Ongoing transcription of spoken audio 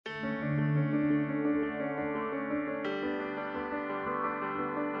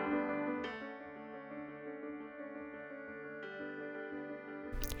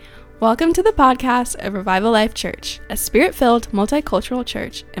Welcome to the podcast of Revival Life Church, a spirit-filled multicultural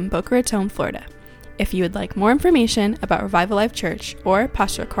church in Boca Raton, Florida. If you would like more information about Revival Life Church or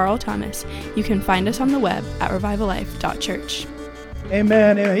Pastor Carl Thomas, you can find us on the web at revivallife.church.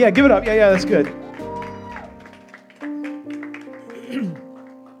 Amen. Amen. Yeah, give it up. Yeah, that's good.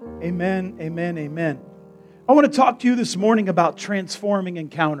 Amen, amen, amen. I want to talk to you this morning about transforming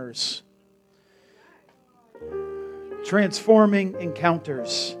encounters. Transforming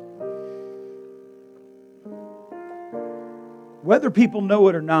encounters. Whether people know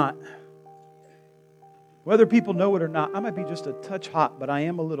it or not, I might be just a touch hot, but I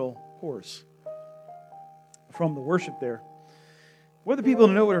am a little hoarse from the worship there. Whether people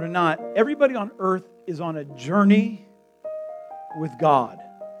know it or not, everybody on earth is on a journey with God.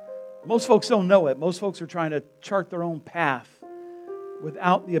 Most folks don't know it. Most folks are trying to chart their own path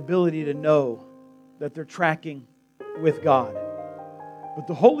without the ability to know that they're tracking with God. But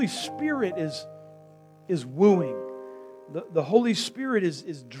the Holy Spirit is wooing. The Holy Spirit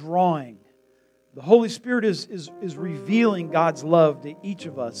is drawing. The Holy Spirit is revealing God's love to each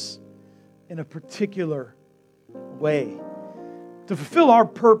of us in a particular way. To fulfill our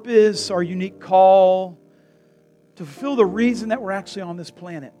purpose, our unique call, to fulfill the reason that we're actually on this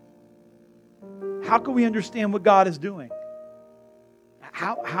planet. How can we understand what God is doing?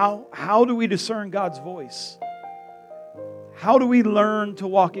 How do we discern God's voice? How do we learn to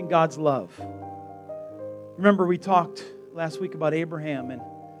walk in God's love? Remember, we talked last week about Abraham, and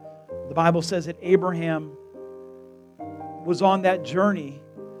the Bible says that Abraham was on that journey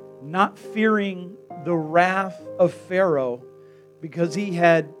not fearing the wrath of Pharaoh because he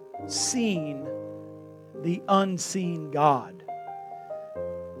had seen the unseen God.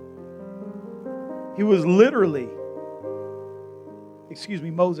 He was literally,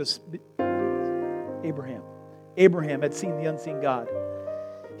 Abraham had seen the unseen God.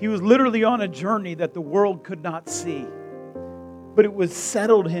 He was literally on a journey that the world could not see. But it was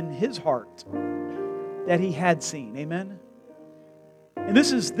settled in his heart that he had seen. Amen? And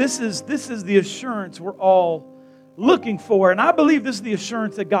this is the assurance we're all looking for. And I believe this is the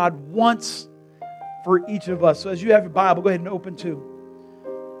assurance that God wants for each of us. So as you have your Bible, go ahead and open to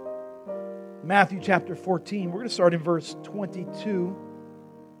Matthew chapter 14. We're going to start in verse 22.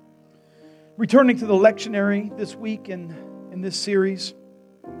 Returning to the lectionary this week in this series.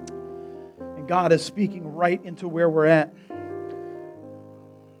 And God is speaking right into where we're at.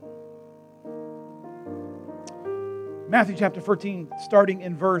 Matthew chapter 14, starting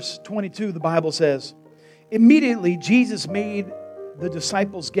in verse 22, the Bible says, "Immediately Jesus made the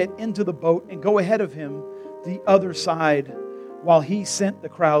disciples get into the boat and go ahead of him to the other side while he sent the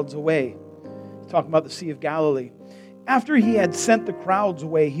crowds away." He's talking about the Sea of Galilee. After he had sent the crowds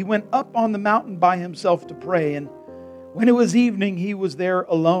away, he went up on the mountain by himself to pray, and when it was evening, he was there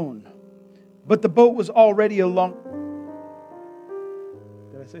alone. But the boat was already along...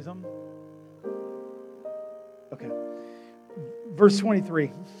 Did I say something? Okay. Verse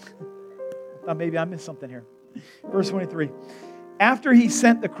 23. I thought maybe I missed something here. Verse 23. After he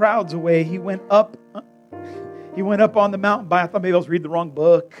sent the crowds away, he went up on the mountain by... I thought maybe I was reading the wrong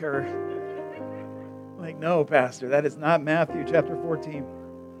book or... Like, no, Pastor, that is not Matthew chapter 14.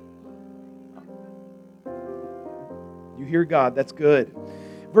 You hear God, that's good.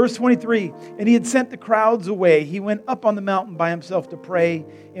 Verse 23, and he had sent the crowds away. He went up on the mountain by himself to pray.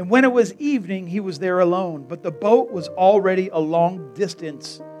 And when it was evening, he was there alone. But the boat was already a long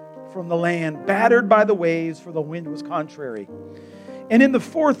distance from the land, battered by the waves, for the wind was contrary. And in the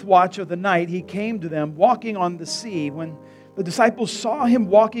fourth watch of the night, he came to them, walking on the sea. When the disciples saw him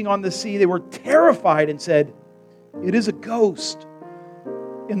walking on the sea, they were terrified and said, "It is a ghost."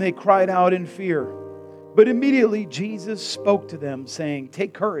 And they cried out in fear. But immediately Jesus spoke to them, saying,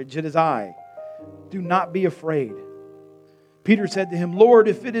 "Take courage, it is I. Do not be afraid." Peter said to him, "Lord,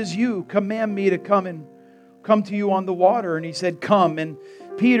 if it is you, command me to come to you on the water." And he said, "Come." And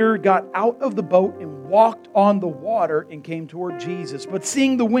Peter got out of the boat and walked on the water and came toward Jesus. But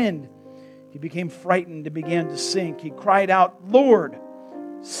seeing the wind, he became frightened and began to sink. He cried out, "Lord,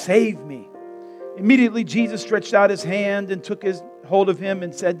 save me." Immediately Jesus stretched out his hand and took his hold of him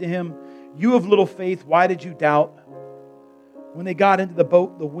and said to him, "You of little faith, why did you doubt?" When they got into the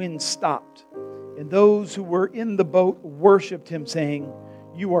boat, the wind stopped. And those who were in the boat worshipped him, saying,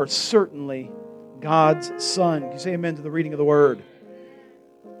 "You are certainly God's Son." Can you say amen to the reading of the word?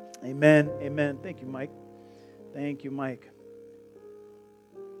 Amen, amen. Thank you, Mike. Thank you, Mike.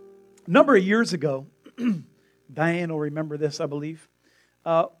 A number of years ago, Diane will remember this, I believe.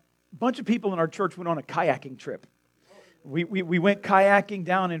 A bunch of people in our church went on a kayaking trip. We went kayaking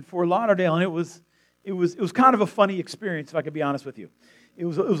down in Fort Lauderdale, and it was kind of a funny experience, if I could be honest with you. it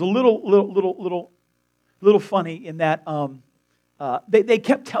was a little funny in that they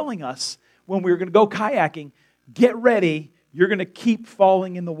kept telling us when we were going to go kayaking, get ready, you're going to keep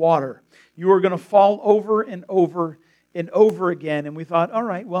falling in the water. You are going to fall over and over and over again. And we thought, all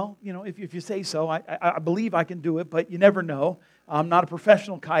right, well, if you say so, I believe I can do it, but you never know. I'm not a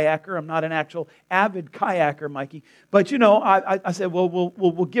professional kayaker. I'm not an actual avid kayaker, Mikey. But, I said, well,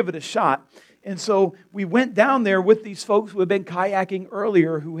 we'll give it a shot. And so we went down there with these folks who had been kayaking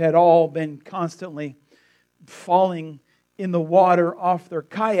earlier, who had all been constantly falling in the water off their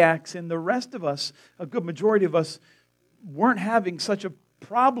kayaks. And the rest of us, a good majority of us, weren't having such a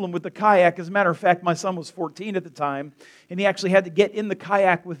problem with the kayak. As a matter of fact, my son was 14 at the time, and he actually had to get in the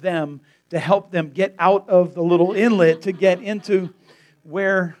kayak with them to help them get out of the little inlet to get into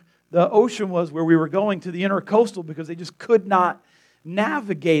where the ocean was, where we were going to the intercoastal, because they just could not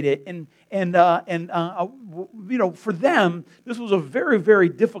navigate it. And for them, this was a very, very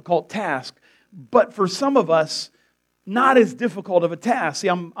difficult task. But for some of us, not as difficult of a task. See,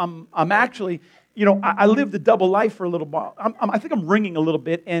 I'm actually, I lived a double life for a little while. I think I'm ringing a little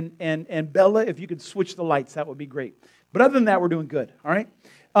bit. And Bella, if you could switch the lights, that would be great. But other than that, we're doing good. All right.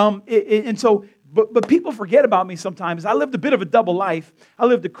 But people forget about me sometimes. I lived a bit of a double life. I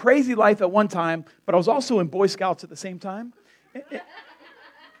lived a crazy life at one time, but I was also in Boy Scouts at the same time.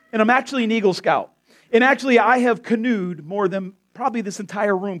 And I'm actually an Eagle Scout. And actually, I have canoed more than probably this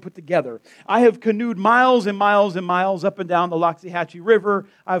entire room put together. I have canoed miles and miles and miles up and down the Loxahatchee River.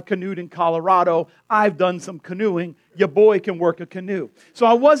 I've canoed in Colorado. I've done some canoeing. Your boy can work a canoe. So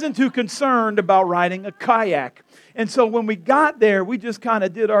I wasn't too concerned about riding a kayak. And so when we got there, we just kind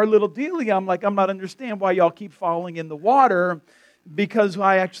of did our little dealie. I'm not understand why y'all keep falling in the water, because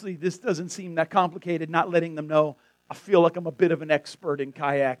this doesn't seem that complicated, not letting them know I feel like I'm a bit of an expert in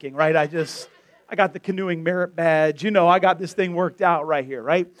kayaking, right? I got the canoeing merit badge. I got this thing worked out right here,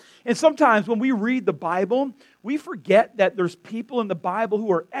 right? And sometimes when we read the Bible, we forget that there's people in the Bible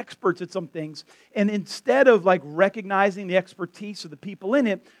who are experts at some things. And instead of recognizing the expertise of the people in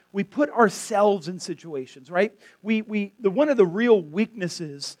it, we put ourselves in situations, right? One of the real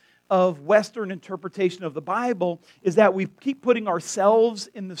weaknesses of Western interpretation of the Bible is that we keep putting ourselves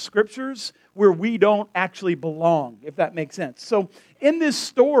in the Scriptures where we don't actually belong, if that makes sense. So in this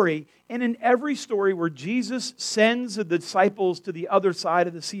story, and in every story where Jesus sends the disciples to the other side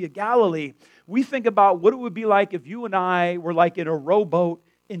of the Sea of Galilee, we think about what it would be like if you and I were in a rowboat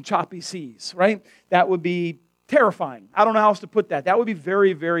in choppy seas, right? That would be terrifying. I don't know how else to put that. That would be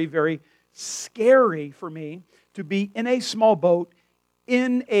very, very, very scary for me to be in a small boat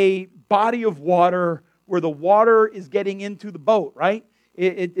in a body of water where the water is getting into the boat, right?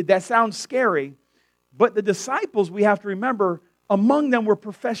 That sounds scary. But the disciples, we have to remember, among them were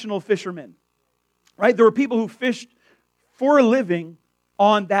professional fishermen, right? There were people who fished for a living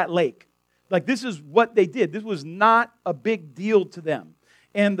on that lake. This is what they did. This was not a big deal to them.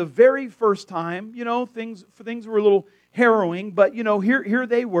 And the very first time, things were a little harrowing, but, here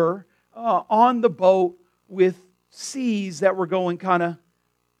they were on the boat with seas that were going kind of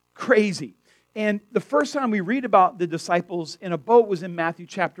crazy. And the first time we read about the disciples in a boat was in Matthew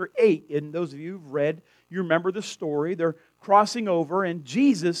chapter 8. And those of you who've read, you remember the story. They're crossing over, and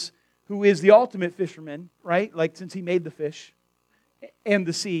Jesus, who is the ultimate fisherman, right? Since he made the fish and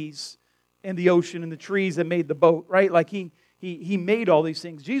the seas and the ocean and the trees that made the boat, right? He made all these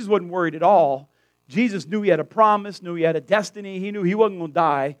things. Jesus wasn't worried at all. Jesus knew he had a promise, knew he had a destiny. He knew he wasn't going to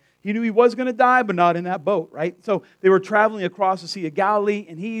die. He knew he was going to die, but not in that boat, right? So they were traveling across the Sea of Galilee,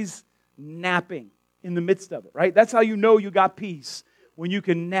 and he's napping in the midst of it, right? That's how you know you got peace, when you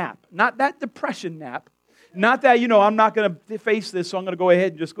can nap. Not that depression nap. Not that, I'm not going to face this, so I'm going to go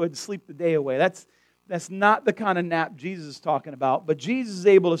ahead and sleep the day away. That's not the kind of nap Jesus is talking about. But Jesus is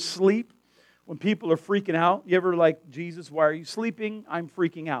able to sleep when people are freaking out. You ever Jesus, why are you sleeping? I'm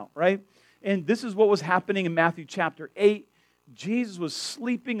freaking out, right? And this is what was happening in Matthew chapter 8. Jesus was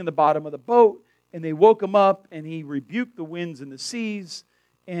sleeping in the bottom of the boat, and they woke him up, and he rebuked the winds and the seas,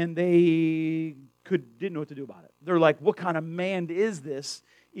 and they didn't know what to do about it. They're like, what kind of man is this?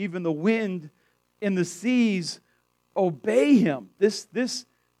 Even the wind and the seas obey him. This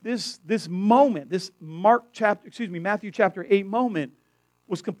moment, this Matthew chapter 8 moment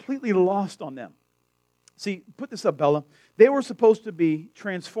was completely lost on them. See, put this up, Bella. They were supposed to be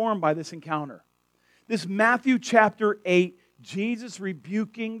transformed by this encounter. This Matthew chapter 8, Jesus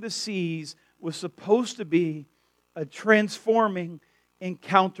rebuking the seas, was supposed to be a transforming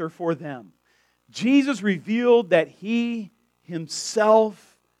encounter for them. Jesus revealed that he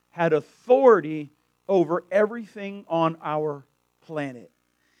himself had authority over everything on our planet.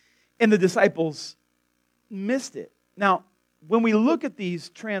 And the disciples missed it. Now, when we look at these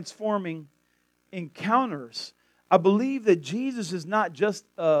transforming encounters, I believe that Jesus is not just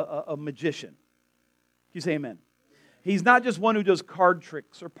a magician. Can you say amen? He's not just one who does card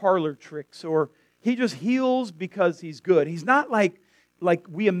tricks or parlor tricks, or he just heals because he's good. He's not like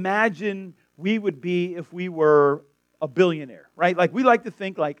we imagine we would be if we were a billionaire, right? Like we like to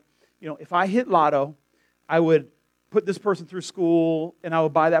think like, if I hit lotto, I would put this person through school, and I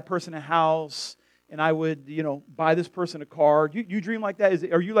would buy that person a house, and I would, buy this person a car. You dream like that?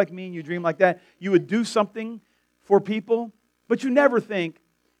 Are you like me and you dream like that? You would do something for people, but you never think,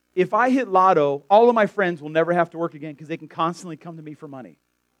 if I hit lotto, all of my friends will never have to work again because they can constantly come to me for money.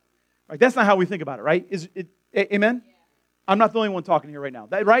 Right? That's not how we think about it, right? Amen? Yeah. I'm not the only one talking here right now.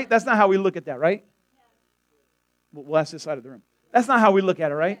 Right? That's not how we look at that, right? Yeah. We'll ask this side of the room. That's not how we look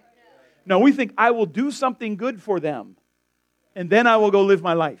at it, right? No, we think, I will do something good for them, and then I will go live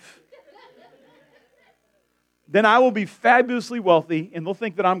my life. Then I will be fabulously wealthy, and they'll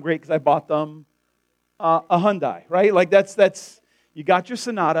think that I'm great because I bought them a Hyundai, right? Like that's you got your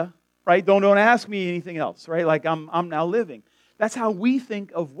Sonata, right? Don't ask me anything else, right? Like I'm now living. That's how we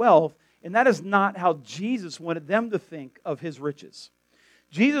think of wealth, and that is not how Jesus wanted them to think of his riches.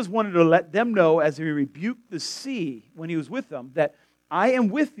 Jesus wanted to let them know, as he rebuked the sea when he was with them, that I am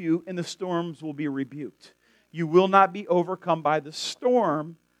with you and the storms will be rebuked. You will not be overcome by the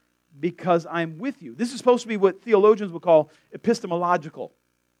storm because I'm with you. This is supposed to be what theologians would call epistemological.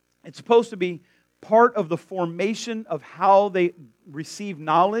 It's supposed to be part of the formation of how they receive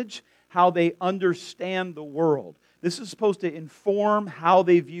knowledge, how they understand the world. This is supposed to inform how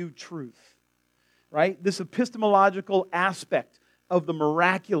they view truth, right? This epistemological aspect of the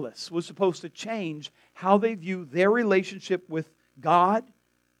miraculous was supposed to change how they view their relationship with God,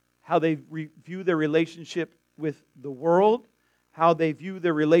 how they view their relationship with the world, how they view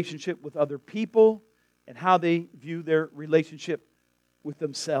their relationship with other people, and how they view their relationship with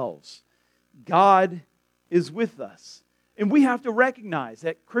themselves. God is with us. And we have to recognize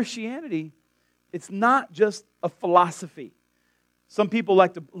that Christianity, it's not just a philosophy. Some people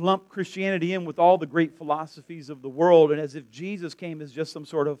like to lump Christianity in with all the great philosophies of the world, and as if Jesus came as just some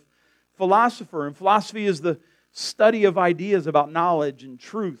sort of philosopher. And philosophy is the study of ideas about knowledge and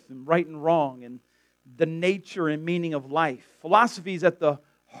truth and right and wrong and the nature and meaning of life. Philosophy is at the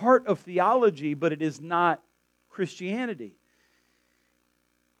heart of theology, but it is not Christianity.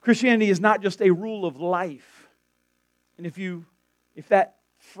 Christianity is not just a rule of life. And if that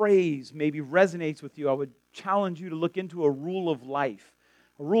phrase maybe resonates with you, I would challenge you to look into a rule of life.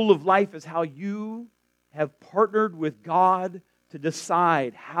 A rule of life is how you have partnered with God to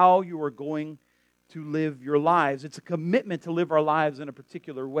decide how you are going to live your lives. It's a commitment to live our lives in a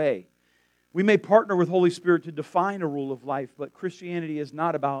particular way. We may partner with Holy Spirit to define a rule of life, but Christianity is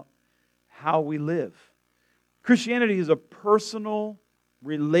not about how we live. Christianity is a personal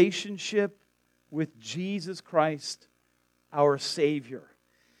relationship with Jesus Christ, our Savior.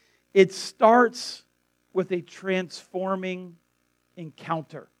 It starts with a transforming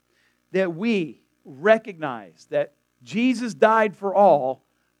encounter, that we recognize that Jesus died for all,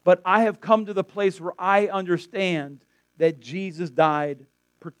 but I have come to the place where I understand that Jesus died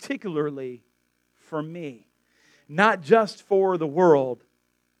particularly for me. Not just for the world,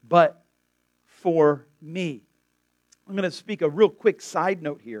 but for me. I'm going to speak a real quick side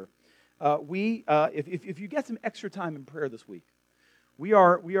note here. If you get some extra time in prayer this week, we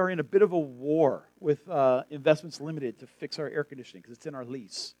are in a bit of a war with Investments Limited to fix our air conditioning because it's in our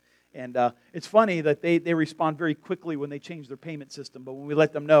lease. And it's funny that they respond very quickly when they change their payment system, but when we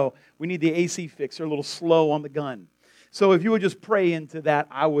let them know we need the AC fixed, they're a little slow on the gun. So if you would just pray into that,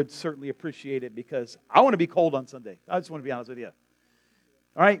 I would certainly appreciate it because I want to be cold on Sunday. I just want to be honest with you.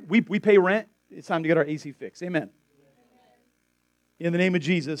 All right, we pay rent. It's time to get our AC fixed. Amen. In the name of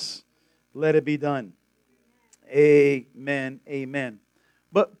Jesus, let it be done. Amen. Amen.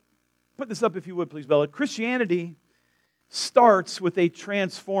 But put this up if you would, please, Bella. Christianity starts with a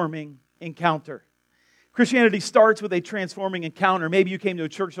transforming encounter. Christianity starts with a transforming encounter. Maybe you came to a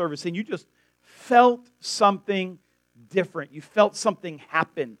church service and you just felt something different. You felt something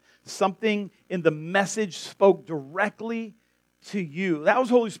happen. Something in the message spoke directly to you. That was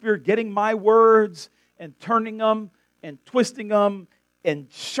Holy Spirit getting my words and turning them and twisting them and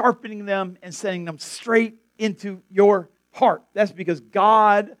sharpening them and sending them straight into your heart. That's because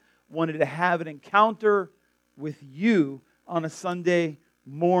God wanted to have an encounter with you on a Sunday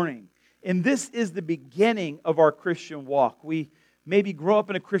morning. And this is the beginning of our Christian walk. We maybe grow up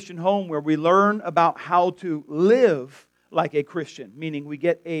in a Christian home where we learn about how to live like a Christian, meaning we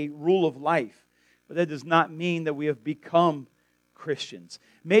get a rule of life. But that does not mean that we have become Christians.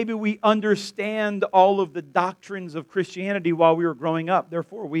 Maybe we understand all of the doctrines of Christianity while we were growing up.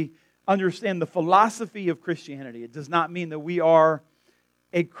 Therefore, we understand the philosophy of Christianity. It does not mean that we are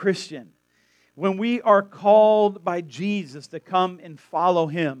a Christian. When we are called by Jesus to come and follow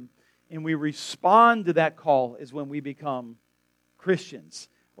Him, and we respond to that call, is when we become Christians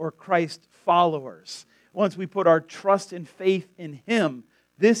or Christ followers. Once we put our trust and faith in Him,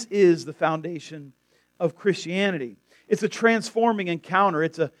 this is the foundation of Christianity. It's a transforming encounter.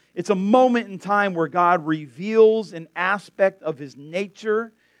 It's a moment in time where God reveals an aspect of His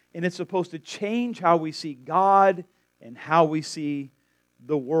nature, and it's supposed to change how we see God and how we see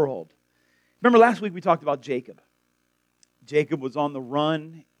the world. Remember last week we talked about Jacob. Jacob was on the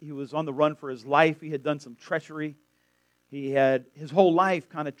run. He was on the run for his life. He had done some treachery. He had his whole life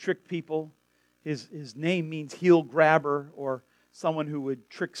kind of tricked people. His name means heel grabber, or someone who would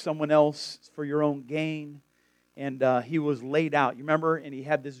trick someone else for your own gain. And he was laid out. You remember? And he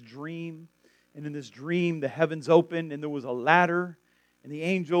had this dream. And in this dream, the heavens opened and there was a ladder. And the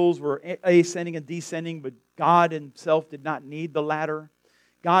angels were ascending and descending, but God Himself did not need the ladder.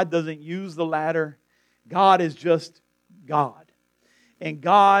 God doesn't use the ladder. God is just God. And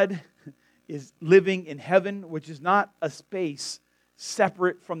God is living in heaven, which is not a space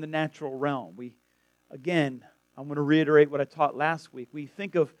separate from the natural realm. Again, I'm going to reiterate what I taught last week. We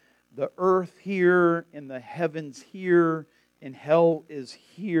think of the earth here and the heavens here, and hell is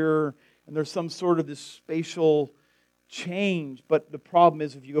here, and there's some sort of this spatial change. But the problem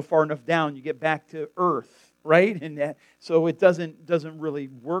is, if you go far enough down, you get back to earth, right? And so it doesn't really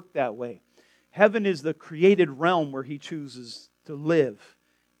work that way. Heaven is the created realm where He chooses to live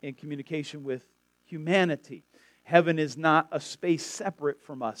in communication with humanity. Heaven is not a space separate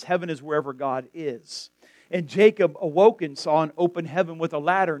from us. Heaven is wherever God is. And Jacob awoke and saw an open heaven with a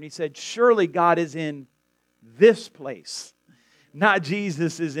ladder, and he said, surely God is in this place. Not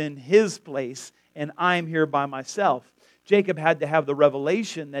Jesus is in His place, and I'm here by myself. Jacob had to have the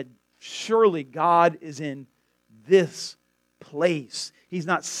revelation that surely God is in this place. He's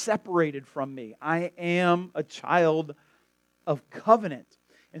not separated from me. I am a child of covenant.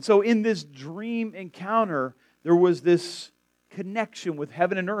 And so in this dream encounter, there was this connection with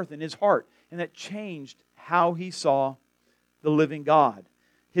heaven and earth in his heart, and that changed how he saw the living God.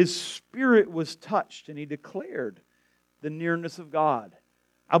 His spirit was touched, and he declared the nearness of God.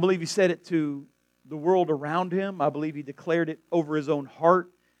 I believe he said it to the world around him. I believe he declared it over his own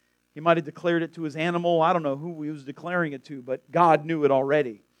heart. He might have declared it to his animal. I don't know who he was declaring it to, but God knew it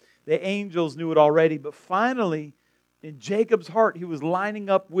already. The angels knew it already. But finally, in Jacob's heart, he was lining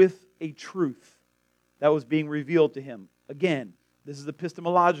up with a truth that was being revealed to him. Again, this is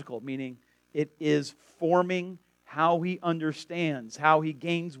epistemological, meaning it is forming how he understands, how he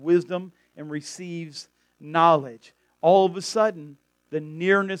gains wisdom and receives knowledge. All of a sudden, the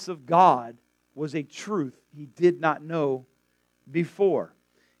nearness of God was a truth he did not know before.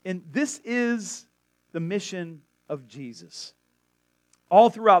 And this is the mission of Jesus. All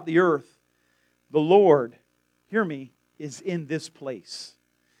throughout the earth, the Lord, hear me, is in this place.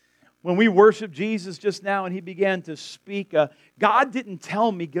 When we worshiped Jesus just now and He began to speak, God didn't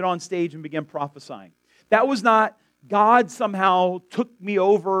tell me, get on stage and begin prophesying. That was not, God somehow took me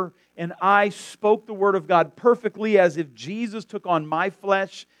over and I spoke the Word of God perfectly as if Jesus took on my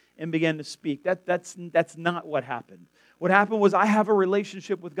flesh and began to speak. That's not what happened. What happened was I have a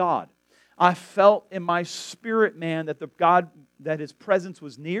relationship with God. I felt in my spirit, man, that His presence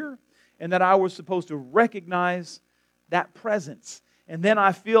was near and that I was supposed to recognize that presence. And then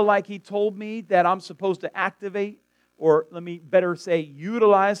I feel like He told me that I'm supposed to activate, or let me better say,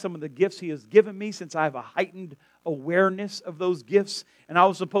 utilize some of the gifts He has given me, since I have a heightened awareness of those gifts. And I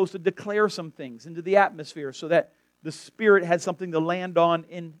was supposed to declare some things into the atmosphere so that the Spirit had something to land on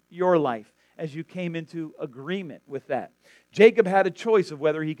in your life as you came into agreement with that. Jacob had a choice of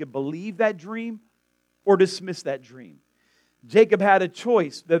whether he could believe that dream or dismiss that dream. Jacob had a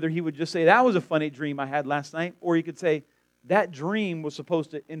choice whether he would just say, that was a funny dream I had last night, or he could say, that dream was supposed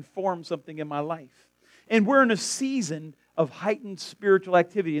to inform something in my life. And we're in a season of heightened spiritual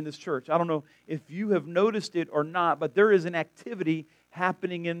activity in this church. I don't know if you have noticed it or not, but there is an activity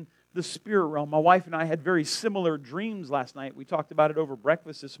happening in the spirit realm. My wife and I had very similar dreams last night. We talked about it over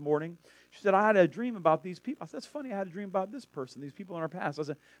breakfast this morning. She said, I had a dream about these people. I said, that's funny, I had a dream about this person, these people in our past. I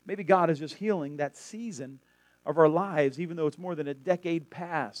said, maybe God is just healing that season of our lives, even though it's more than a decade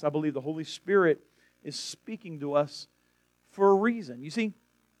past. I believe the Holy Spirit is speaking to us for a reason. You see,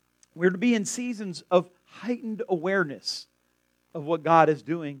 we're to be in seasons of heightened awareness of what God is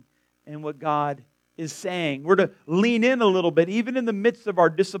doing and what God is saying. We're to lean in a little bit, even in the midst of our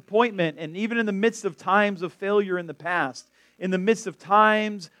disappointment and even in the midst of times of failure in the past. in the midst of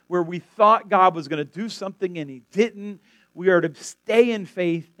times where we thought God was going to do something and He didn't, we are to stay in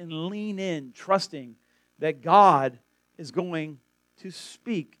faith and lean in, trusting that God is going to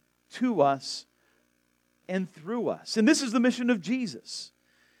speak to us and through us. And this is the mission of Jesus.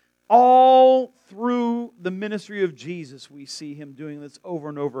 All through the ministry of Jesus, we see Him doing this over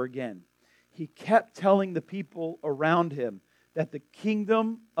and over again. He kept telling the people around Him that the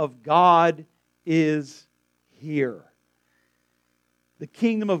kingdom of God is here. The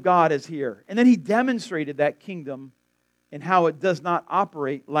kingdom of God is here. And then He demonstrated that kingdom and how it does not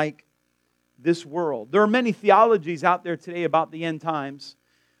operate like this world. There are many theologies out there today about the end times.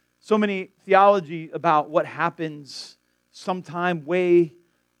 So many theology about what happens sometime way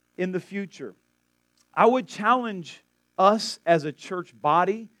in the future. I would challenge us as a church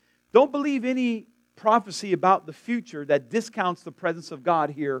body, don't believe any prophecy about the future that discounts the presence of God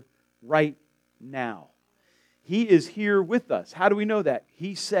here right now. He is here with us. How do we know that?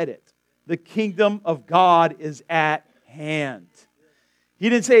 He said it. The kingdom of God is at hand. He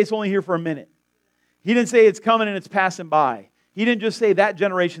didn't say it's only here for a minute. He didn't say it's coming and it's passing by. He didn't just say that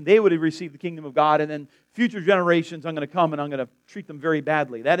generation, they would have received the kingdom of God, and then future generations, I'm going to come and I'm going to treat them very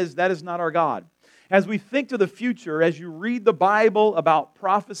badly. That is not our God. As we think to the future, as you read the Bible about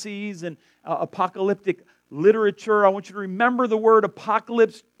prophecies and apocalyptic literature, I want you to remember the word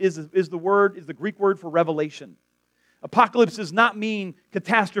apocalypse is the Greek word for revelation. Apocalypse does not mean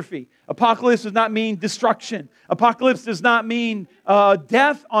catastrophe. Apocalypse does not mean destruction. Apocalypse does not mean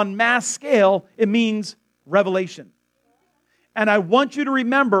death on mass scale. It means revelation. And I want you to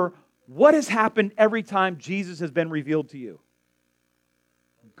remember what has happened every time Jesus has been revealed to you.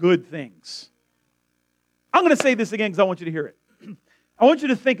 Good things. I'm going to say this again because I want you to hear it. I want you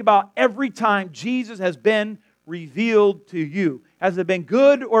to think about every time Jesus has been revealed to you. Has it been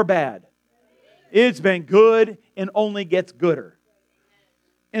good or bad? It's been good and only gets gooder.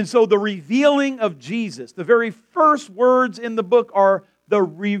 And so the revealing of Jesus, the very first words in the book are the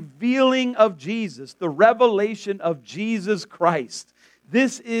revealing of Jesus, the revelation of Jesus Christ.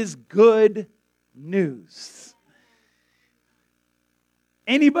 This is good news.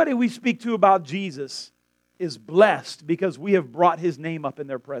 Anybody we speak to about Jesus is blessed because we have brought His name up in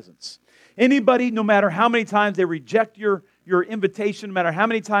their presence. Anybody, no matter how many times they reject your invitation, no matter how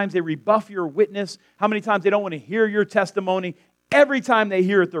many times they rebuff your witness, how many times they don't want to hear your testimony, every time they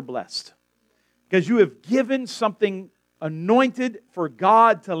hear it, they're blessed. Because you have given something anointed for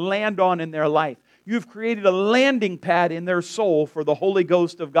God to land on in their life. You have created a landing pad in their soul for the Holy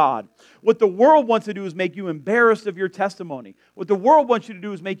Ghost of God. What the world wants to do is make you embarrassed of your testimony. What the world wants you to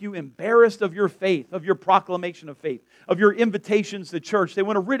do is make you embarrassed of your faith, of your proclamation of faith, of your invitations to church. They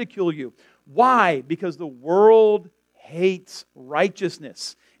want to ridicule you. Why? Because the world hates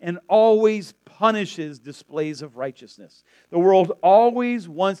righteousness and always punishes displays of righteousness. The world always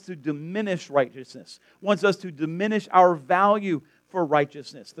wants to diminish righteousness, wants us to diminish our value for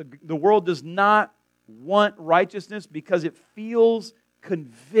righteousness. The world does not want righteousness because it feels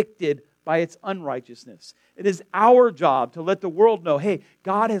convicted by its unrighteousness. It is our job to let the world know, hey,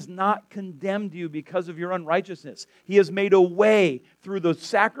 God has not condemned you because of your unrighteousness. He has made a way through the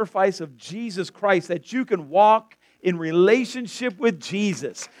sacrifice of Jesus Christ that you can walk in relationship with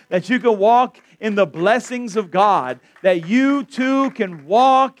Jesus, that you can walk in the blessings of God, that you too can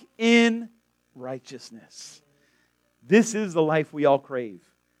walk in righteousness. This is the life we all crave.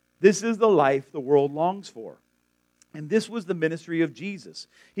 This is the life the world longs for. And this was the ministry of Jesus.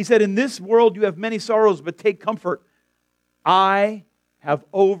 He said, in this world you have many sorrows, but take comfort. I have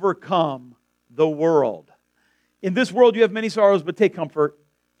overcome the world. In this world you have many sorrows, but take comfort.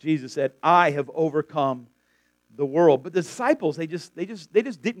 Jesus said, I have overcome the world. But the disciples, they just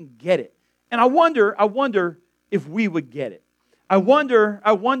didn't get it. And I wonder if we would get it. I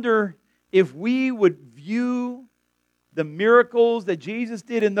wonder if we would view the miracles that Jesus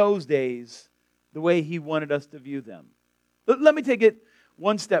did in those days the way He wanted us to view them. But let me take it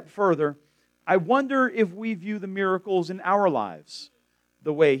one step further. I wonder if we view the miracles in our lives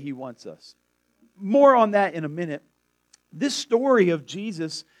the way He wants us. More on that in a minute. This story of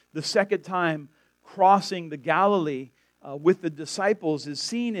Jesus, the second time crossing the Galilee with the disciples, is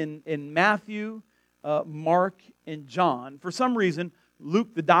seen in Matthew, Mark, and John. For some reason,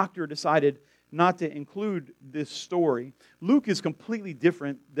 Luke the doctor decided not to include this story. Luke is completely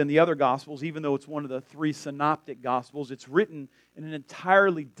different than the other Gospels, even though it's one of the three synoptic Gospels. It's written in an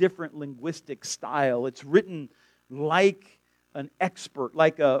entirely different linguistic style. It's written like an expert,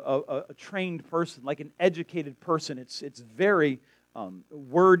 like a trained person, like an educated person. It's very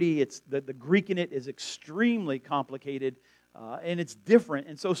wordy. The Greek in it is extremely complicated, and it's different.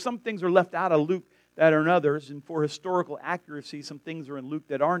 And so some things are left out of Luke that are in others. And for historical accuracy, some things are in Luke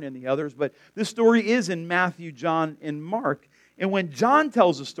that aren't in the others. But this story is in Matthew, John, and Mark. And when John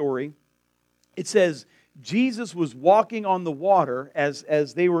tells the story, it says Jesus was walking on the water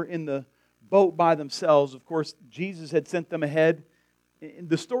as they were in the boat by themselves. Of course, Jesus had sent them ahead. And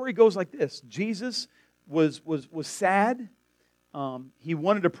the story goes like this. Jesus was sad. He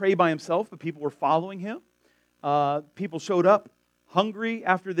wanted to pray by himself, but people were following him. People showed up hungry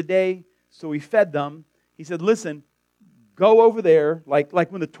after the day, so he fed them. He said, listen, go over there, like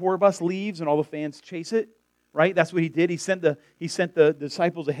when the tour bus leaves and all the fans chase it, right? That's what he did. He sent the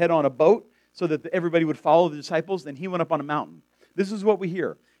disciples ahead on a boat so that everybody would follow the disciples. Then he went up on a mountain. This is what we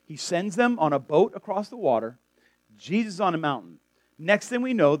hear. He sends them on a boat across the water. Jesus on a mountain. Next thing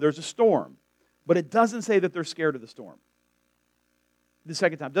we know, there's a storm. But it doesn't say that they're scared of the storm. The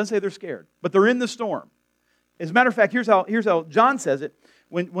second time. It doesn't say they're scared. But they're in the storm. As a matter of fact, here's how John says it.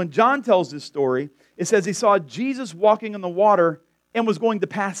 When John tells this story, it says he saw Jesus walking in the water and was going to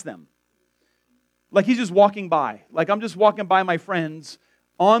pass them. Like he's just walking by. Like I'm just walking by my friends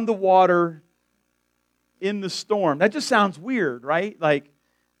on the water in the storm. That just sounds weird, right? Like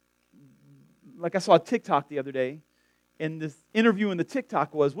I saw a TikTok the other day, and this interview in the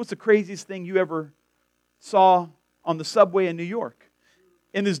TikTok was, what's the craziest thing you ever saw on the subway in New York?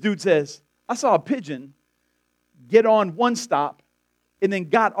 And this dude says, I saw a pigeon get on one stop and then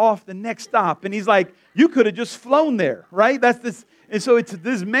got off the next stop. And he's like, you could have just flown there, right? That's this. And so it's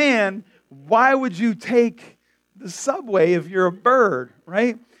this man, why would you take the subway if you're a bird,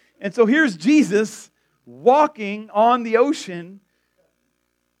 right? And so here's Jesus walking on the ocean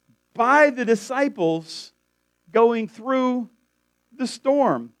by the disciples going through the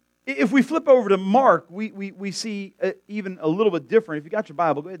storm. If we flip over to Mark, we see even a little bit different. If you got your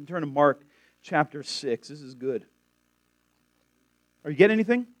Bible, go ahead and turn to Mark chapter 6. This is good. Are you getting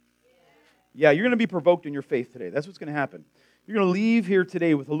anything? Yeah, you're going to be provoked in your faith today. That's what's going to happen. You're going to leave here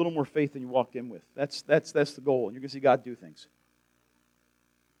today with a little more faith than you walked in with. That's the goal, and you're going to see God do things.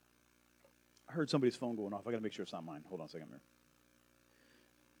 I heard somebody's phone going off. I got to make sure it's not mine. Hold on a second here.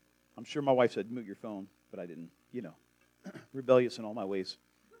 I'm sure my wife said, mute your phone, but I didn't. You know, rebellious in all my ways.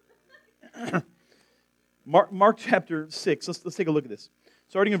 Mark chapter 6, let's take a look at this.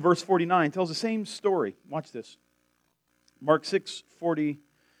 Starting in verse 49, tells the same story. Watch this. Mark 6:40.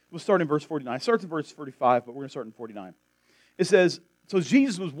 We'll start in verse 49. It starts in verse 45, but we're going to start in 49. It says, so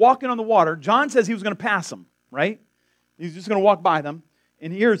Jesus was walking on the water. John says he was going to pass them, right? He's just going to walk by them.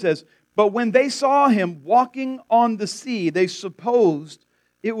 And here it says, but when they saw him walking on the sea, they supposed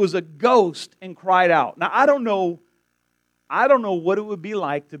it was a ghost and cried out. Now, I don't know what it would be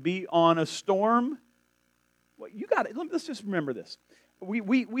like to be on a storm. Well, you got it. Let's just remember this. We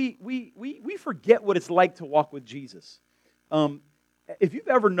forget what it's like to walk with Jesus. If you've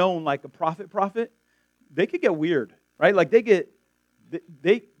ever known like a prophet, they could get weird, right? Like things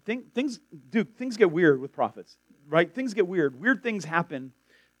get weird with prophets, right? Things get weird. Weird things happen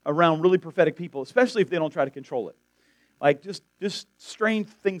around really prophetic people, especially if they don't try to control it. Like just strange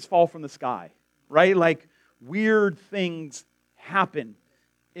things fall from the sky, right? Like weird things happen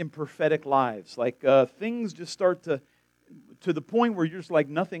in prophetic lives. Like things just start to the point where you're just like,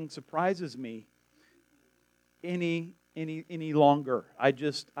 nothing surprises me any longer. I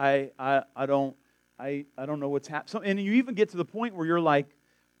don't know what's happening. And you even get to the point where you're like,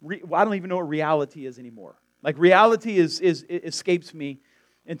 I don't even know what reality is anymore. Like reality escapes me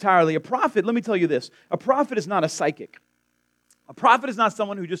entirely. A prophet, let me tell you this, a prophet is not a psychic. A prophet is not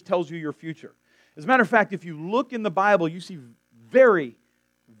someone who just tells you your future. As a matter of fact, if you look in the Bible, you see very,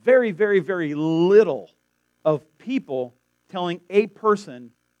 very, very, very little of people telling a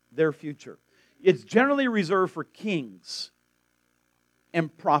person their future. It's generally reserved for kings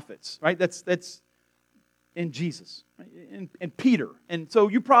and prophets, right? That's in Jesus, right? and Peter. And so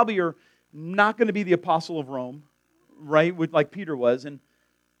you probably are not going to be the apostle of Rome, right? Like Peter was. And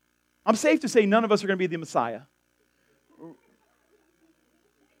I'm safe to say none of us are going to be the Messiah.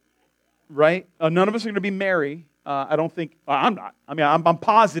 Right? None of us are going to be Mary. I don't think, I'm not. I mean, I'm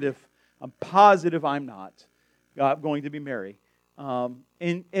positive. I'm positive I'm not going to be Mary. And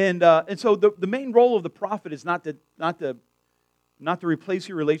so the main role of the prophet is not to replace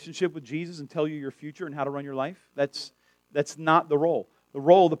your relationship with Jesus and tell you your future and how to run your life. That's not the role. The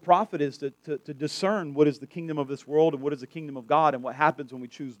role of the prophet is to discern what is the kingdom of this world and what is the kingdom of God and what happens when we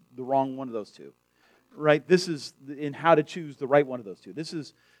choose the wrong one of those two. Right? This is in how to choose the right one of those two. This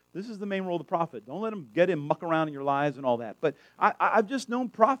is the main role of the prophet. Don't let him get in, muck around in your lives and all that. But I've just known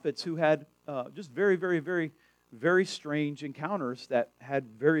prophets who had just very, very, very, very strange encounters that had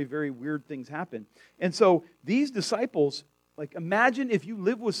very, very weird things happen. And so these disciples, like imagine if you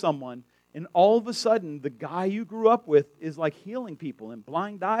live with someone And all of a sudden, the guy you grew up with is like healing people, and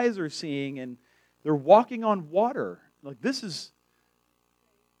blind eyes are seeing, and they're walking on water. Like this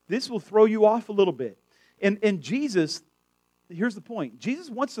will throw you off a little bit. And Jesus, here's the point. Jesus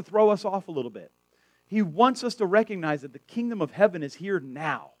wants to throw us off a little bit. He wants us to recognize that the kingdom of heaven is here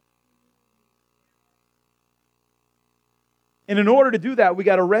now. And in order to do that, we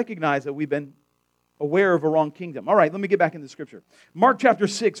got to recognize that we've been aware of a wrong kingdom. All right, let me get back into Scripture. Mark chapter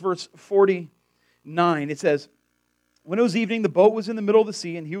 6, verse 49, it says, when it was evening, the boat was in the middle of the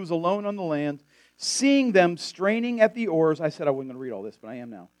sea, and he was alone on the land. Seeing them straining at the oars, I said I wasn't going to read all this, but I am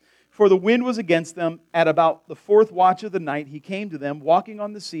now. For the wind was against them. At about the fourth watch of the night, he came to them, walking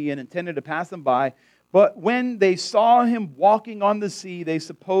on the sea, and intended to pass them by. But when they saw him walking on the sea, they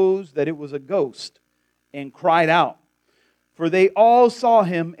supposed that it was a ghost, and cried out. For they all saw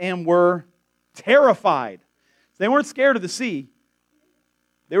him and were terrified. They weren't scared of the sea.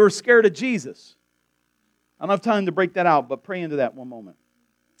 They were scared of Jesus. I don't have time to break that out, but pray into that one moment.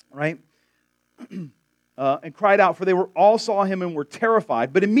 Right? And cried out, for they all saw him and were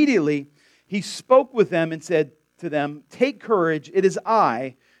terrified. But immediately he spoke with them and said to them, take courage, it is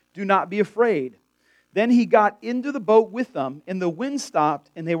I, do not be afraid. Then he got into the boat with them, and the wind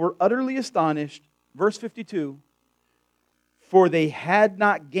stopped, and they were utterly astonished. Verse 52, for they had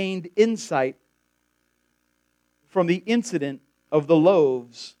not gained insight from the incident of the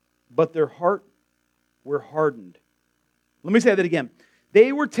loaves, but their heart were hardened. Let me say that again.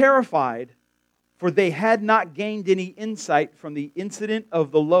 They were terrified, for they had not gained any insight from the incident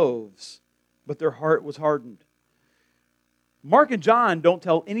of the loaves, but their heart was hardened. Mark and John don't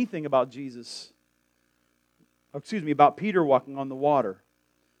tell anything about about Peter walking on the water.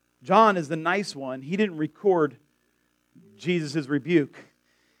 John is the nice one. He didn't record Jesus' rebuke.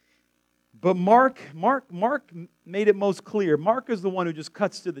 But Mark made it most clear. Mark is the one who just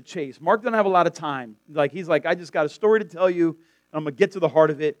cuts to the chase. Mark doesn't have a lot of time. He's like, I just got a story to tell you, and I'm going to get to the heart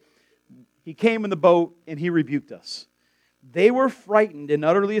of it. He came in the boat, and he rebuked us. They were frightened and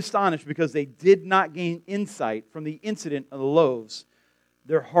utterly astonished because they did not gain insight from the incident of the loaves.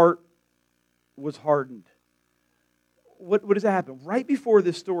 Their heart was hardened. What does that happen? Right before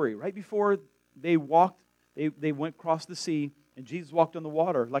this story, right before they walked, they went across the sea, and Jesus walked on the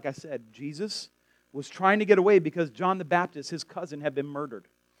water. Like I said, Jesus was trying to get away because John the Baptist, his cousin, had been murdered.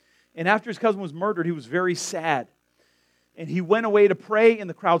 And after his cousin was murdered, he was very sad. And he went away to pray, and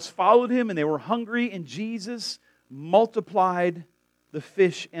the crowds followed him, and they were hungry, and Jesus multiplied the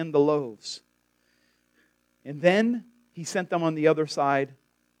fish and the loaves. And then he sent them on the other side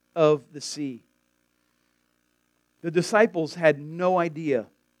of the sea. The disciples had no idea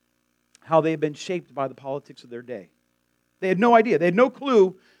how they had been shaped by the politics of their day. They had no idea. They had no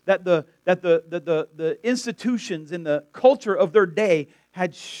clue that the institutions and the culture of their day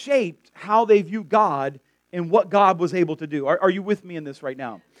had shaped how they view God and what God was able to do. Are you with me in this right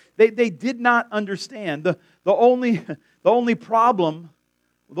now? They did not understand. The only problem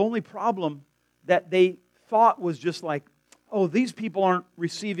that they thought was just like, oh, these people aren't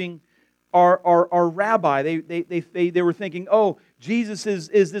receiving our rabbi. They were thinking, oh, Jesus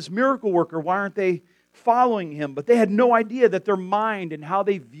is this miracle worker. Why aren't they following him? But they had no idea that their mind and how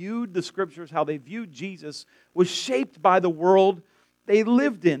they viewed the Scriptures, how they viewed Jesus, was shaped by the world they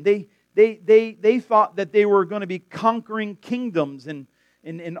lived in. They thought that they were going to be conquering kingdoms, and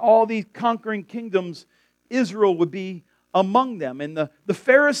in all these conquering kingdoms, Israel would be among them. And the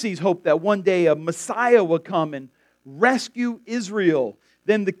Pharisees hoped that one day a Messiah would come and rescue Israel.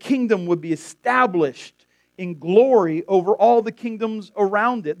 Then the kingdom would be established in glory over all the kingdoms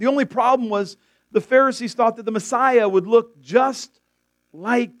around it. The only problem was the Pharisees thought that the Messiah would look just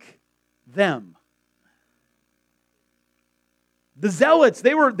like them. The Zealots,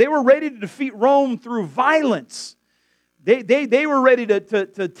 they were ready to defeat Rome through violence. They were ready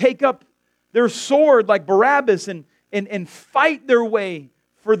to take up their sword like Barabbas and fight their way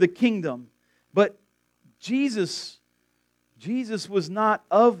for the kingdom. But Jesus was not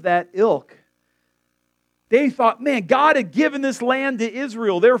of that ilk. They thought, man, God had given this land to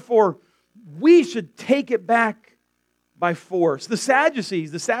Israel, therefore we should take it back by force. The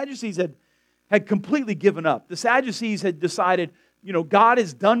Sadducees had completely given up. The Sadducees had decided, God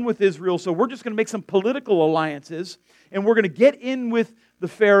is done with Israel, so we're just going to make some political alliances, and we're going to get in with the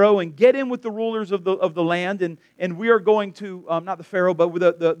Pharaoh and get in with the rulers of the land, and we are going to, not the Pharaoh, but with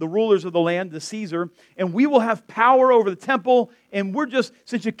the rulers of the land, the Caesar, and we will have power over the temple, and we're just,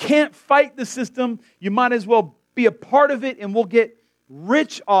 since you can't fight the system, you might as well be a part of it, and we'll get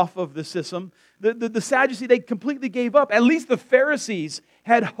rich off of the system. The Sadducees, they completely gave up. At least the Pharisees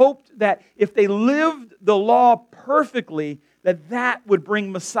had hoped that if they lived the law perfectly, that would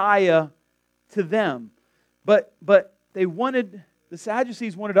bring Messiah to them. But the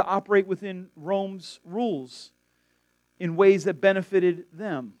Sadducees wanted to operate within Rome's rules in ways that benefited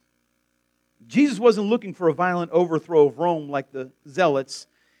them. Jesus wasn't looking for a violent overthrow of Rome like the Zealots.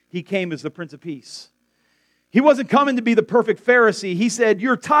 He came as the Prince of Peace. He wasn't coming to be the perfect Pharisee. He said,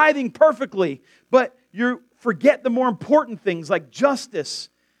 you're tithing perfectly, but you forget the more important things like justice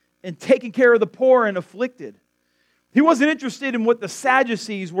and taking care of the poor and afflicted. He wasn't interested in what the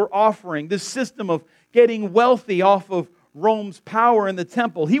Sadducees were offering, this system of getting wealthy off of Rome's power in the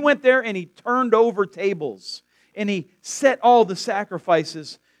temple. He went there and he turned over tables and he set all the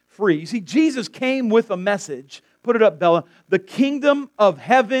sacrifices free. You see, Jesus came with a message. Put it up, Bella. The kingdom of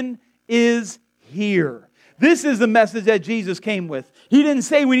heaven is here. This is the message that Jesus came with. He didn't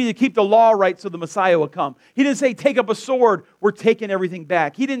say we need to keep the law right so the Messiah will come. He didn't say take up a sword, we're taking everything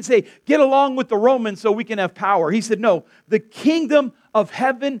back. He didn't say get along with the Romans so we can have power. He said no, the kingdom of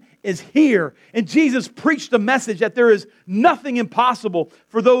heaven is here. And Jesus preached a message that there is nothing impossible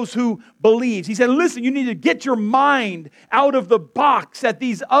for those who believe. He said, listen, you need to get your mind out of the box that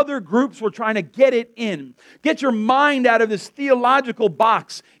these other groups were trying to get it in. Get your mind out of this theological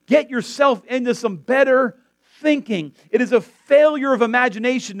box. Get yourself into some better thinking. It is a failure of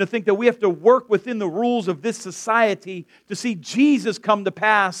imagination to think that we have to work within the rules of this society to see Jesus come to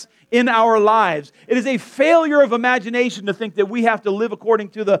pass in our lives. It is a failure of imagination to think that we have to live according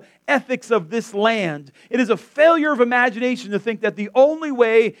to the ethics of this land. It is a failure of imagination to think that the only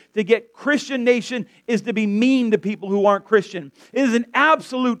way to get Christian nation is to be mean to people who aren't Christian. It is an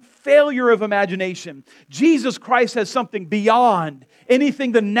absolute failure of imagination. Jesus Christ has something beyond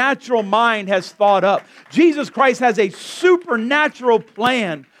anything the natural mind has thought up. Jesus Christ has a supernatural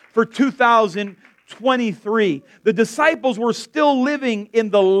plan for 2023. The disciples were still living in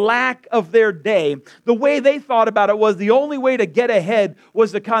the lack of their day. The way they thought about it was the only way to get ahead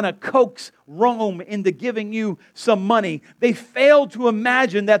was to kind of coax Rome into giving you some money. They failed to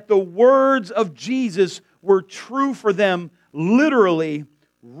imagine that the words of Jesus were true for them literally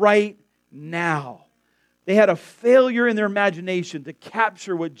right now. They had a failure in their imagination to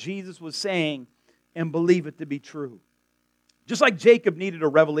capture what Jesus was saying and believe it to be true. Just like Jacob needed a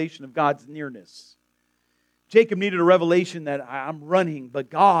revelation of God's nearness. Jacob needed a revelation that I'm running,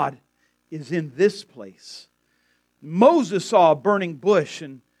 but God is in this place. Moses saw a burning bush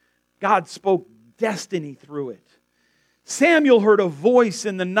and God spoke destiny through it. Samuel heard a voice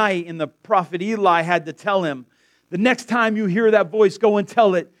in the night and the prophet Eli had to tell him, the next time you hear that voice, go and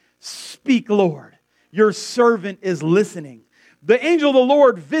tell it, speak, Lord. Your servant is listening. The angel of the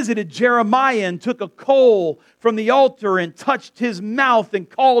Lord visited Jeremiah and took a coal from the altar and touched his mouth and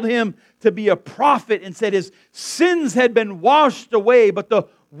called him to be a prophet and said his sins had been washed away, but the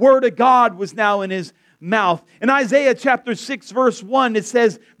word of God was now in his mouth. In Isaiah chapter 6 verse 1, it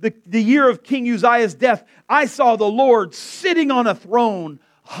says, the year of King Uzziah's death, I saw the Lord sitting on a throne,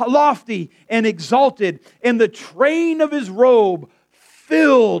 lofty and exalted, and the train of his robe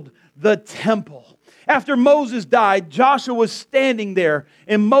filled the temple. After Moses died, Joshua was standing there,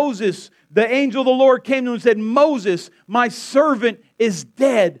 and Moses, the angel of the Lord came to him and said, Moses, my servant is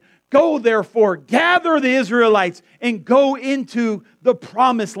dead. Go therefore, gather the Israelites and go into the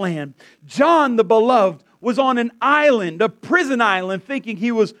promised land. John the beloved was on an island, a prison island, thinking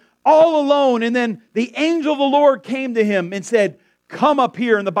he was all alone. And then the angel of the Lord came to him and said, come up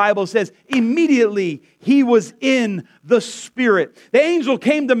here. And the Bible says, immediately he was in the Spirit. The angel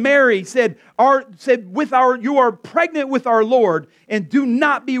came to Mary, said, you are pregnant with our Lord, and do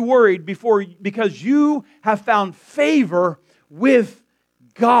not be worried because you have found favor with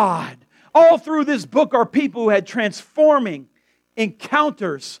God. All through this book are people who had transforming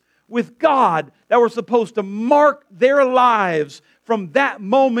encounters with God that were supposed to mark their lives from that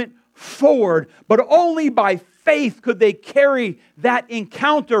moment forward, but only by faith could they carry that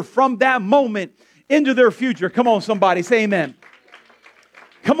encounter from that moment into their future. Come on, somebody, say amen.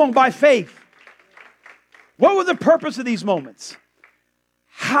 Come on, by faith. What was the purpose of these moments?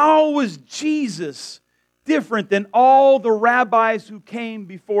 How was Jesus different than all the rabbis who came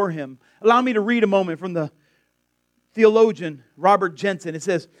before him? Allow me to read a moment from the theologian Robert Jensen. It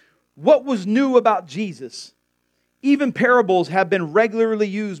says, what was new about Jesus? Even parables have been regularly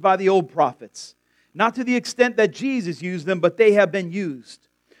used by the old prophets. Not to the extent that Jesus used them, but they have been used.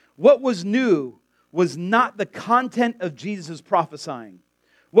 What was new was not the content of Jesus' prophesying.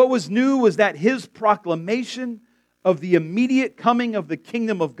 What was new was that his proclamation of the immediate coming of the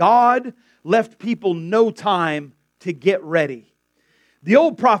kingdom of God left people no time to get ready. The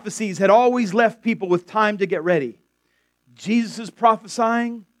old prophecies had always left people with time to get ready. Jesus'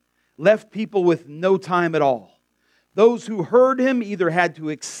 prophesying left people with no time at all. Those who heard him either had to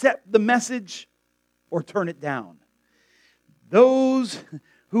accept the message or turn it down. Those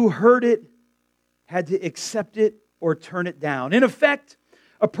who heard it had to accept it or turn it down. In effect,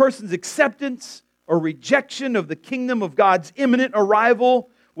 a person's acceptance or rejection of the kingdom of God's imminent arrival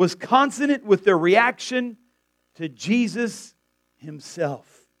was consonant with their reaction to Jesus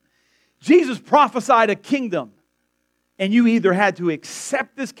himself. Jesus prophesied a kingdom, and you either had to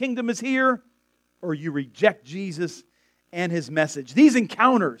accept this kingdom as here, or you reject Jesus and his message. These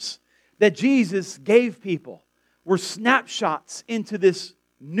encounters that Jesus gave people were snapshots into this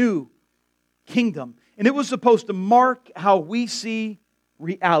new kingdom. And it was supposed to mark how we see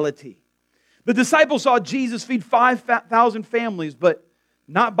reality. The disciples saw Jesus feed 5,000 families, but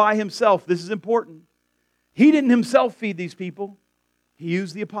not by himself. This is important. He didn't himself feed these people. He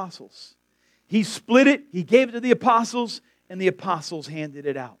used the apostles. He split it, he gave it to the apostles, and the apostles handed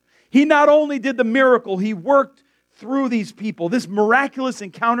it out. He not only did the miracle, he worked through these people. This miraculous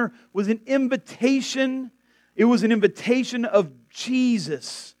encounter was an invitation. It was an invitation of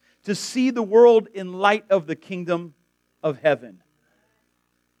Jesus to see the world in light of the kingdom of heaven.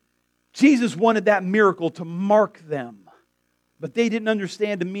 Jesus wanted that miracle to mark them, but they didn't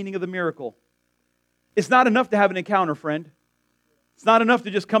understand the meaning of the miracle. It's not enough to have an encounter, friend. It's not enough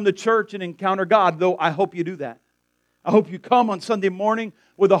to just come to church and encounter God, though I hope you do that. I hope you come on Sunday morning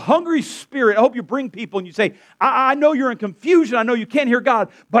with a hungry spirit. I hope you bring people and you say, I know you're in confusion. I know you can't hear God,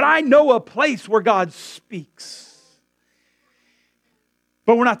 but I know a place where God speaks.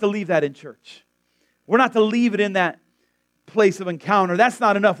 But we're not to leave that in church. We're not to leave it in that place of encounter. That's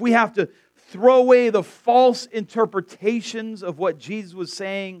not enough. We have to throw away the false interpretations of what Jesus was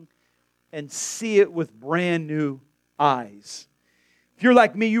saying and see it with brand new eyes. If you're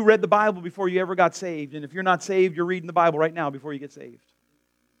like me, you read the Bible before you ever got saved. And if you're not saved, you're reading the Bible right now before you get saved.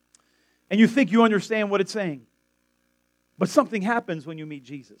 And you think you understand what it's saying. But something happens when you meet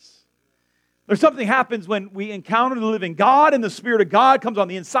Jesus. There's something happens when we encounter the living God, and the Spirit of God comes on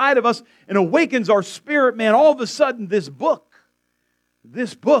the inside of us and awakens our spirit. Man, all of a sudden this book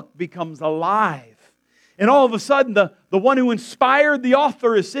becomes alive. And all of a sudden, the one who inspired the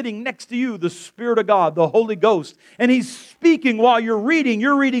author is sitting next to you, the Spirit of God, the Holy Ghost. And He's speaking while you're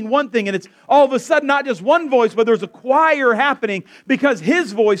reading one thing. And it's all of a sudden not just one voice, but there's a choir happening because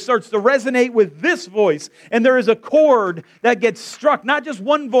His voice starts to resonate with this voice. And there is a chord that gets struck, not just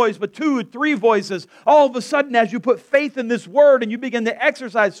one voice, but 2 or 3 voices. All of a sudden, as you put faith in this word and you begin to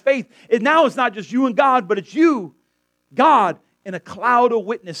exercise faith, now it's not just you and God, but it's you, God, in a cloud of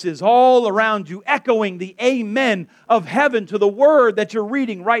witnesses all around you, echoing the amen of heaven to the word that you're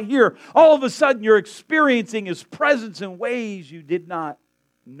reading right here. All of a sudden, you're experiencing His presence in ways you did not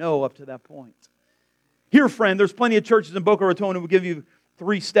know up to that point. Here, friend, there's plenty of churches in Boca Raton who will give you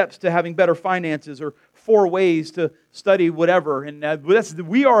 3 steps to having better finances or 4 ways to study whatever. And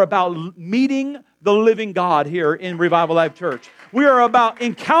we are about meeting the living God here in Revival Life Church. We are about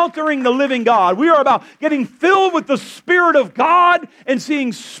encountering the living God. We are about getting filled with the Spirit of God and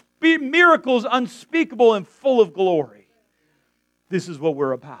seeing miracles unspeakable and full of glory. This is what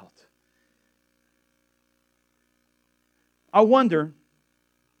we're about. I wonder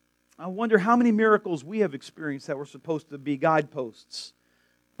how many miracles we have experienced that were supposed to be guideposts,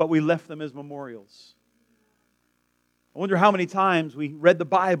 but we left them as memorials. I wonder how many times we read the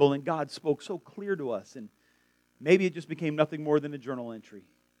Bible and God spoke so clear to us, and maybe it just became nothing more than a journal entry.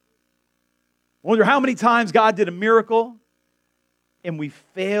 I wonder how many times God did a miracle and we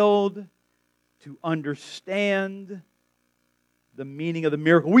failed to understand the meaning of the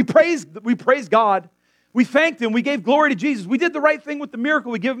miracle. We praised God. We thanked Him. We gave glory to Jesus. We did the right thing with the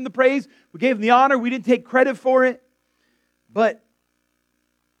miracle. We gave Him the praise. We gave Him the honor. We didn't take credit for it. But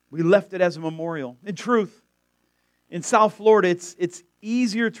we left it as a memorial. In truth, in South Florida, it's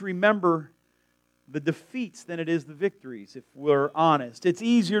easier to remember the defeats than it is the victories, if we're honest. It's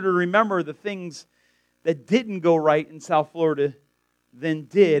easier to remember the things that didn't go right in South Florida than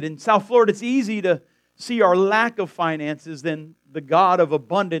did. In South Florida, it's easy to see our lack of finances than the God of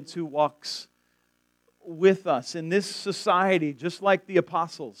abundance who walks with us. In this society, just like the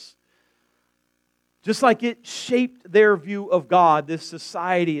apostles, just like it shaped their view of God, this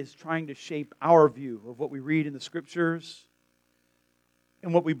society is trying to shape our view of what we read in the Scriptures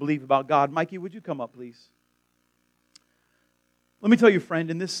and what we believe about God. Mikey, would you come up, please? Let me tell you,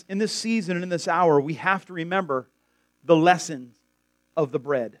 friend, in this season and in this hour, we have to remember the lesson of the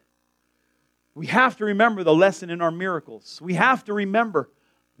bread. We have to remember the lesson in our miracles. We have to remember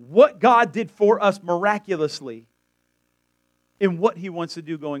what God did for us miraculously and what He wants to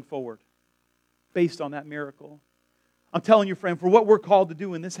do going forward based on that miracle. I'm telling you, friend, for what we're called to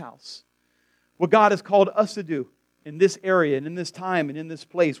do in this house, what God has called us to do, in this area and in this time and in this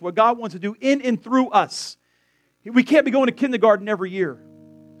place, what God wants to do in and through us. We can't be going to kindergarten every year.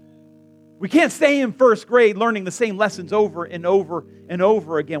 We can't stay in first grade learning the same lessons over and over and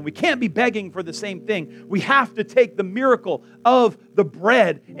over again. We can't be begging for the same thing. We have to take the miracle of the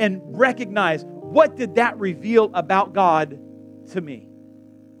bread and recognize, what did that reveal about God to me?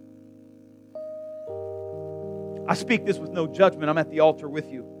 I speak this with no judgment. I'm at the altar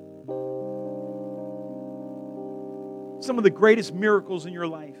with you. Some of the greatest miracles in your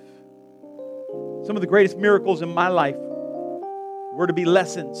life, some of the greatest miracles in my life were to be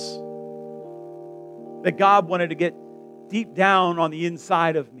lessons that God wanted to get deep down on the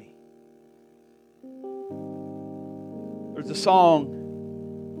inside of me. There's a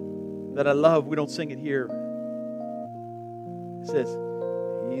song that I love. We don't sing it here. It says,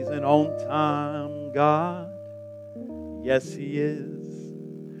 He's an on-time God. Yes, He is.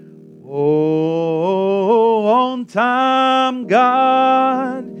 Oh, on-time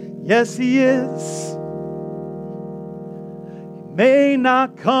God. Yes, He is. He may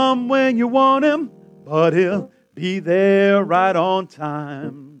not come when you want Him, but He'll be there right on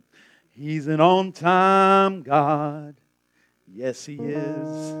time. He's an on-time God. Yes, He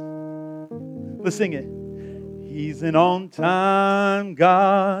is. Let's sing it. He's an on-time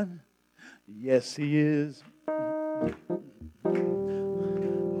God. Yes, He is.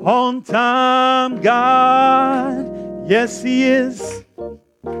 On-time God. Yes, He is.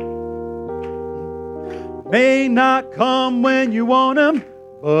 May not come when you want Him,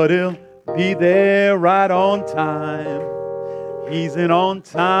 but He'll be there right on time. He's an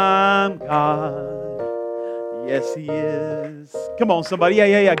on-time God. Yes, He is. Come on, somebody.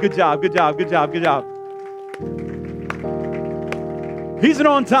 Yeah. Good job. He's an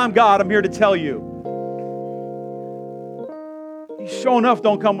on-time God, I'm here to tell you. He sure enough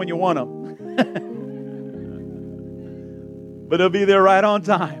don't come when you want Him. But He'll be there right on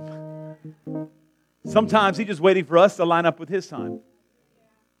time. Sometimes He's just waiting for us to line up with His time.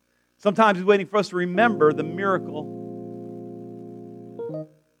 Sometimes He's waiting for us to remember the miracle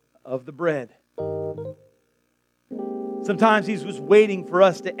of the bread. Sometimes He's just waiting for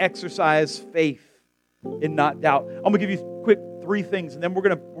us to exercise faith and not doubt. I'm going to give you quick 3 things, and then we're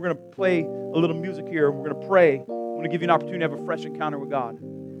going to play a little music here. We're going to pray. I'm going to give you an opportunity to have a fresh encounter with God.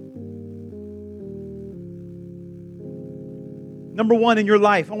 Number 1 in your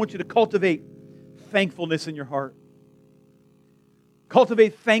life, I want you to cultivate thankfulness in your heart.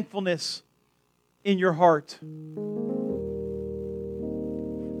 Cultivate thankfulness in your heart.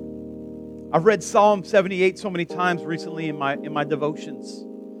 I've read Psalm 78 so many times recently in my devotions.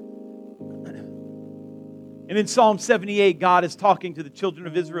 And in Psalm 78, God is talking to the children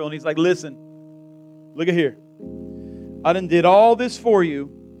of Israel, and He's like, listen, look at here. I done did all this for you,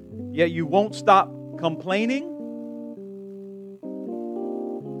 yet you won't stop complaining,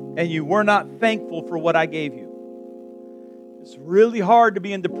 and you were not thankful for what I gave you. It's really hard to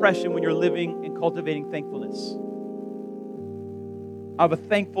be in depression when you're living and cultivating thankfulness. I have a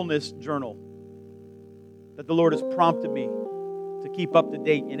thankfulness journal that the Lord has prompted me to keep up to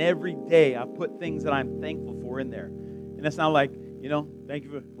date. And every day I put things that I'm thankful for in there. And that's not like, thank you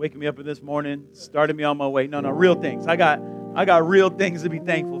for waking me up this morning, starting me on my way. No, real things. I got real things to be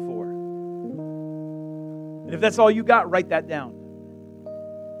thankful for. And if that's all you got, write that down.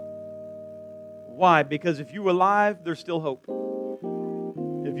 Why? Because if you're alive, there's still hope.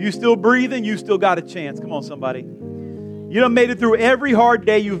 If you're still breathing, you still got a chance. Come on, somebody. You done made it through every hard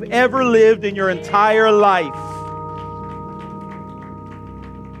day you've ever lived in your entire life.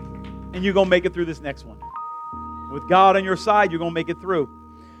 And you're going to make it through this next one. With God on your side, you're going to make it through.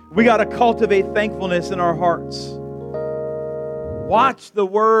 We got to cultivate thankfulness in our hearts. Watch the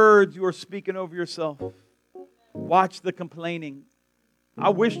words you are speaking over yourself. Watch the complaining. I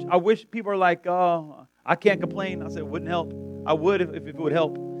wish people are like, oh, I can't complain. I said it wouldn't help. I would if it would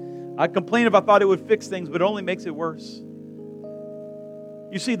help. I'd complain if I thought it would fix things, but it only makes it worse.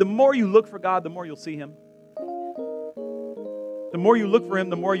 You see, the more you look for God, the more you'll see Him. The more you look for Him,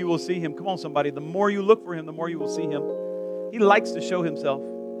 the more you will see Him. Come on, somebody. The more you look for Him, the more you will see Him. He likes to show Himself.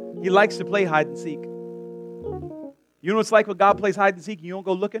 He likes to play hide and seek. You know what it's like when God plays hide and seek and you don't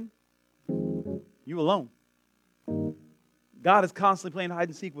go looking? You alone. God is constantly playing hide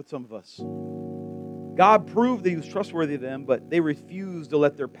and seek with some of us. God proved that He was trustworthy to them, but they refused to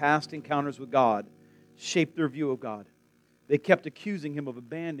let their past encounters with God shape their view of God. They kept accusing Him of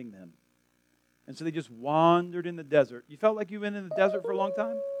abandoning them. And so they just wandered in the desert. You felt like you've been in the desert for a long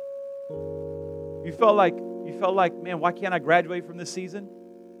time? You felt like, man, why can't I graduate from this season?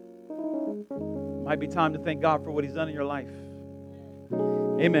 Might be time to thank God for what He's done in your life.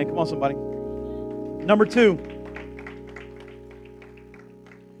 Amen. Come on, somebody. Number 2.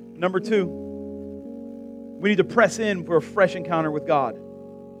 Number two, we need to press in for a fresh encounter with God.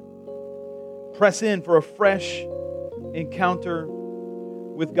 Press in for a fresh encounter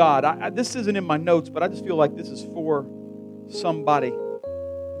with God. This isn't in my notes, but I just feel like this is for somebody.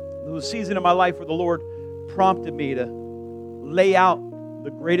 There was a season in my life where the Lord prompted me to lay out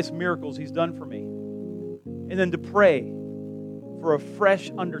the greatest miracles He's done for me, and then to pray for a fresh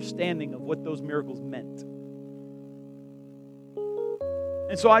understanding of what those miracles meant.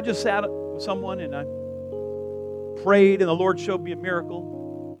 And so I just sat with someone and I prayed, and the Lord showed me a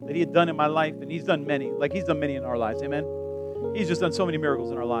miracle that He had done in my life, and He's done many. Like He's done many in our lives, amen? He's just done so many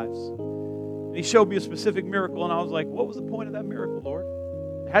miracles in our lives. And He showed me a specific miracle, and I was like, what was the point of that miracle, Lord?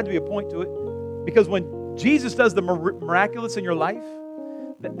 There had to be a point to it. Because when Jesus does the miraculous in your life,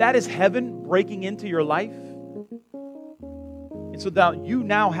 that is heaven breaking into your life. And so that you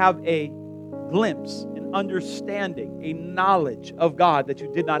now have a glimpse, an understanding, a knowledge of God that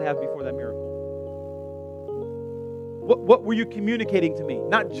you did not have before that miracle. What were you communicating to me?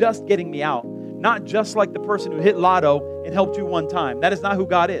 Not just getting me out. Not just like the person who hit lotto and helped you one time. That is not who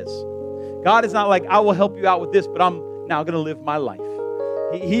God is. God is not like, I will help you out with this, but I'm now going to live my life.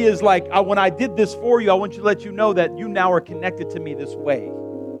 He is like, when I did this for you, I want you to let you know that you now are connected to me this way.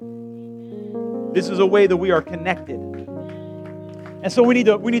 This is a way that we are connected. And so we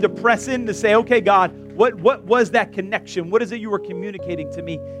need to press in to say, okay, God, what was that connection? What is it you were communicating to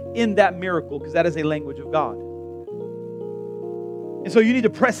me in that miracle? Because that is a language of God. And so you need to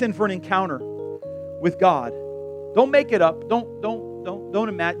press in for an encounter with God. Don't make it up. Don't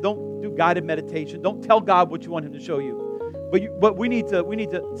imagine. Don't do guided meditation. Don't tell God what you want Him to show you. But we need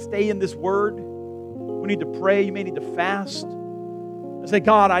to stay in this Word. We need to pray. You may need to fast and say,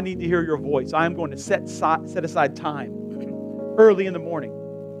 God, I need to hear Your voice. I am going to set aside time early in the morning.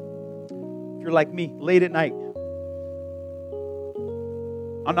 If you're like me, late at night.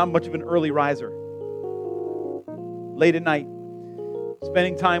 I'm not much of an early riser. Late at night,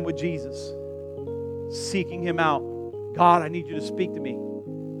 spending time with Jesus, seeking Him out. God, I need You to speak to me.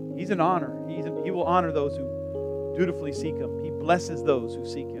 He's an honor. He will honor those who dutifully seek Him. He blesses those who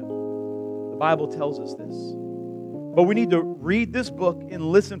seek Him. The Bible tells us this. But we need to read this book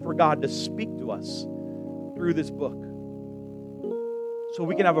and listen for God to speak to us through this book, so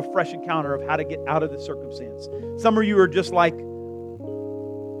we can have a fresh encounter of how to get out of this circumstance. Some of you are just like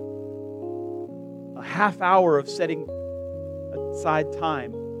a half hour of setting aside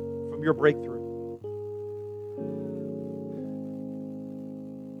time from your breakthrough.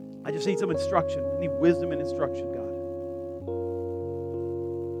 I just need some instruction. I need wisdom and instruction, God.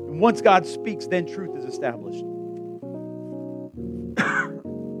 And once God speaks, then truth is established.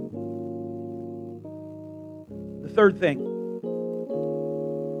 The third thing,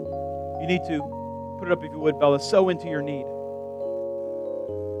 you need to, put it up if you would, Bella, sow into your need.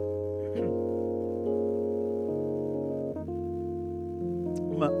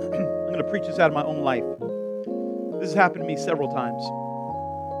 I'm going to preach this out of my own life. This has happened to me several times.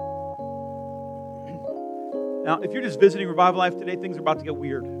 Now, if you're just visiting Revival Life today, things are about to get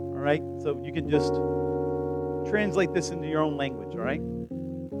weird, all right? So you can just translate this into your own language, all right?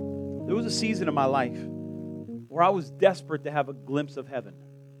 There was a season in my life where I was desperate to have a glimpse of heaven.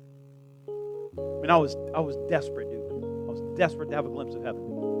 I mean, I was desperate, dude. I was desperate to have a glimpse of heaven.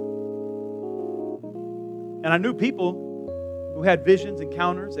 And I knew people who had visions,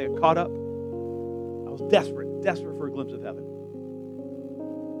 encounters, they got caught up. I was desperate for a glimpse of heaven.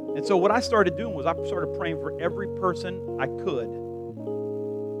 And so what I started doing was I started praying for every person I could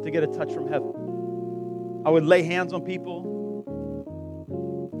to get a touch from heaven. I would lay hands on people.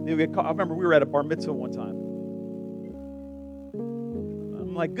 They would get caught. I remember we were at a bar mitzvah one time.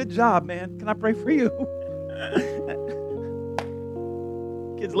 I'm like, good job, man. Can I pray for you?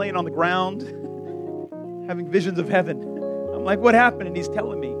 Kids laying on the ground, having visions of heaven. I'm like, what happened? And he's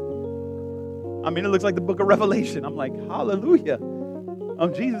telling me. I mean, it looks like the book of Revelation. I'm like, hallelujah.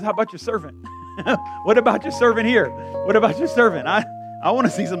 Jesus, how about your servant? What about your servant here? What about your servant? I want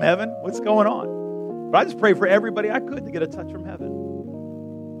to see some heaven. What's going on? But I just prayed for everybody I could to get a touch from heaven.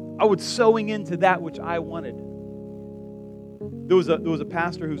 I was sowing into that which I wanted. There was a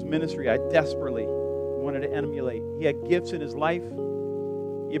pastor whose ministry I desperately wanted to emulate. He had gifts in his life.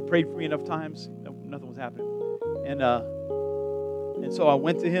 He had prayed for me enough times. Nothing was happening. And so I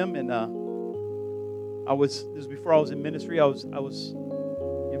went to him, and this was before I was in ministry. I was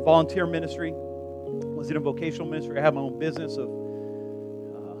in volunteer ministry. I was in a vocational ministry. I had my own business of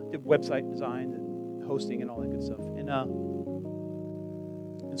did website design and hosting and all that good stuff. And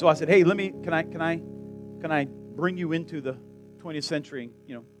so I said, hey, can I bring you into the 20th century,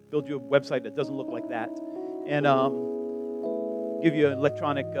 build you a website that doesn't look like that. And give you an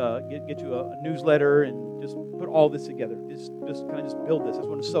electronic, get you a newsletter and just put all this together. Just kind of just build this. I just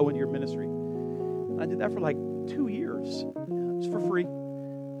want to sow into your ministry. And I did that for like 2 years, just for free.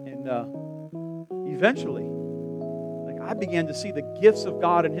 And eventually, like I began to see the gifts of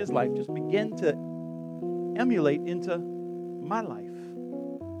God in his life just begin to emulate into my life.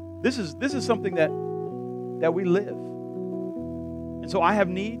 This is something that we live. And so I have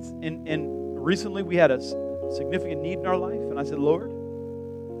needs, and recently we had a significant need in our life, and I said, Lord,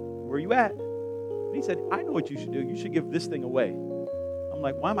 where are you at? And he said, I know what you should do. You should give this thing away. I'm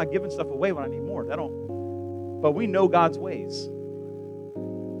like, why am I giving stuff away when I need more? But we know God's ways.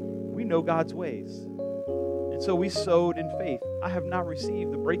 We know God's ways. And so we sowed in faith. I have not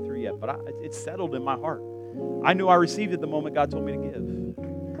received the breakthrough yet, but it's settled in my heart. I knew I received it the moment God told me to give.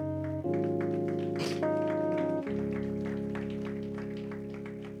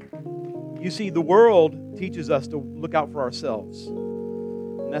 You see, the world teaches us to look out for ourselves.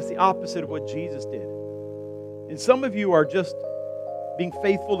 And that's the opposite of what Jesus did. And some of you are just being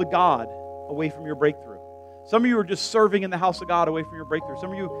faithful to God away from your breakthrough. Some of you are just serving in the house of God away from your breakthrough.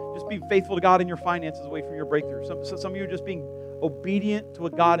 Some of you just being faithful to God in your finances away from your breakthrough. Some of you are just being obedient to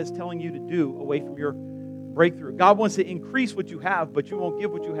what God is telling you to do away from your breakthrough. God wants to increase what you have, but you won't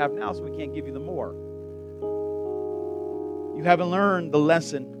give what you have now, so we can't give you the more. You haven't learned the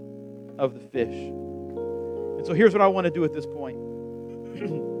lesson of the fish. And so here's what I want to do at this point.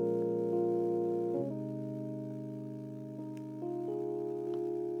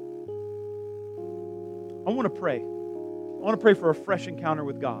 I want to pray. I want to pray for a fresh encounter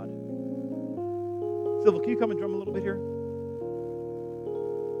with God. Silva, can you come and drum a little bit here?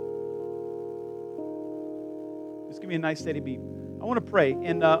 Just give me a nice steady beat. I want to pray,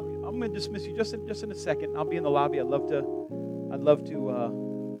 and I'm going to dismiss you just in a second. I'll be in the lobby. I'd love to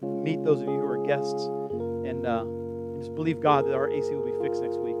meet those of you who are guests, and just believe God that our AC will be fixed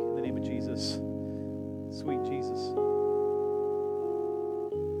next week in the name of Jesus. Sweet Jesus.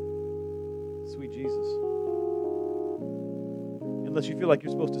 Sweet Jesus. Unless you feel like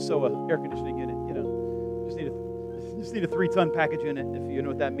you're supposed to sew an air conditioning unit, just need a 3-ton package unit. If you know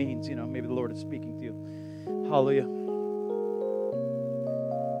what that means, maybe the Lord is speaking to you. Hallelujah.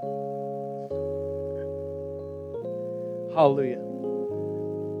 Hallelujah.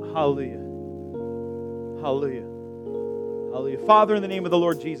 Hallelujah. Hallelujah. Hallelujah. Father, in the name of the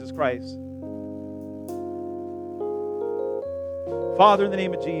Lord Jesus Christ. Father, in the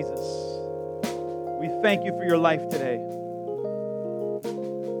name of Jesus, we thank you for your life today.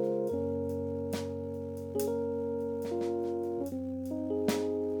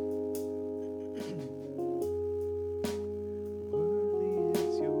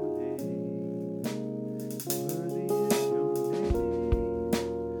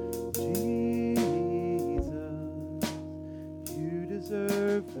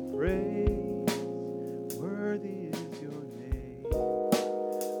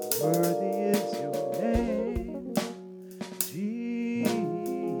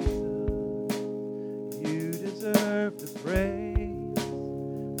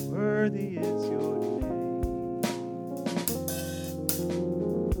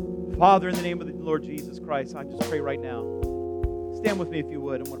 Father, in the name of the Lord Jesus Christ, I just pray right now. Stand with me if you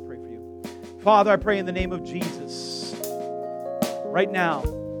would. I want to pray for you. Father, I pray in the name of Jesus right now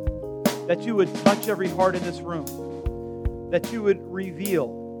that you would touch every heart in this room, that you would reveal.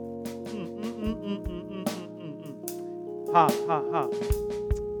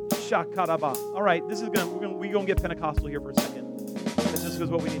 Shakaraba. All right, we're gonna get Pentecostal here for a second. This is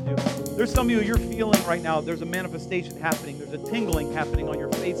what we need to do. There's some of you, you're feeling right now, there's a manifestation happening. There's a tingling happening on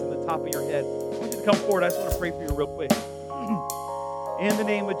your face and the top of your head. I want you to come forward. I just want to pray for you real quick. In the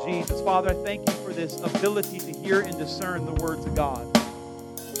name of Jesus, Father, I thank you for this ability to hear and discern the words of God.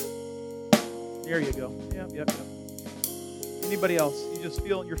 There you go. Yep. Anybody else?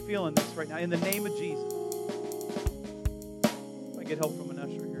 You're feeling this right now. In the name of Jesus. If I get help from an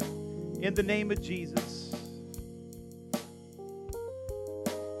usher here. In the name of Jesus.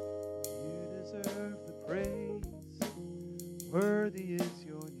 Worthy is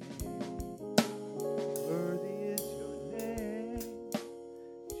your name. Worthy is your name,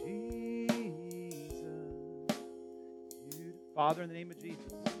 Jesus. Father, in the name of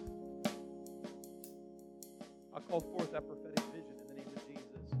Jesus, I call forth that prophetic vision in the name of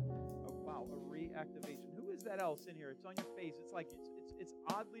Jesus. Oh, wow, a reactivation. Who is that else in here? It's on your face. It's like it's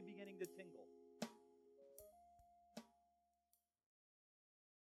oddly beginning to tingle.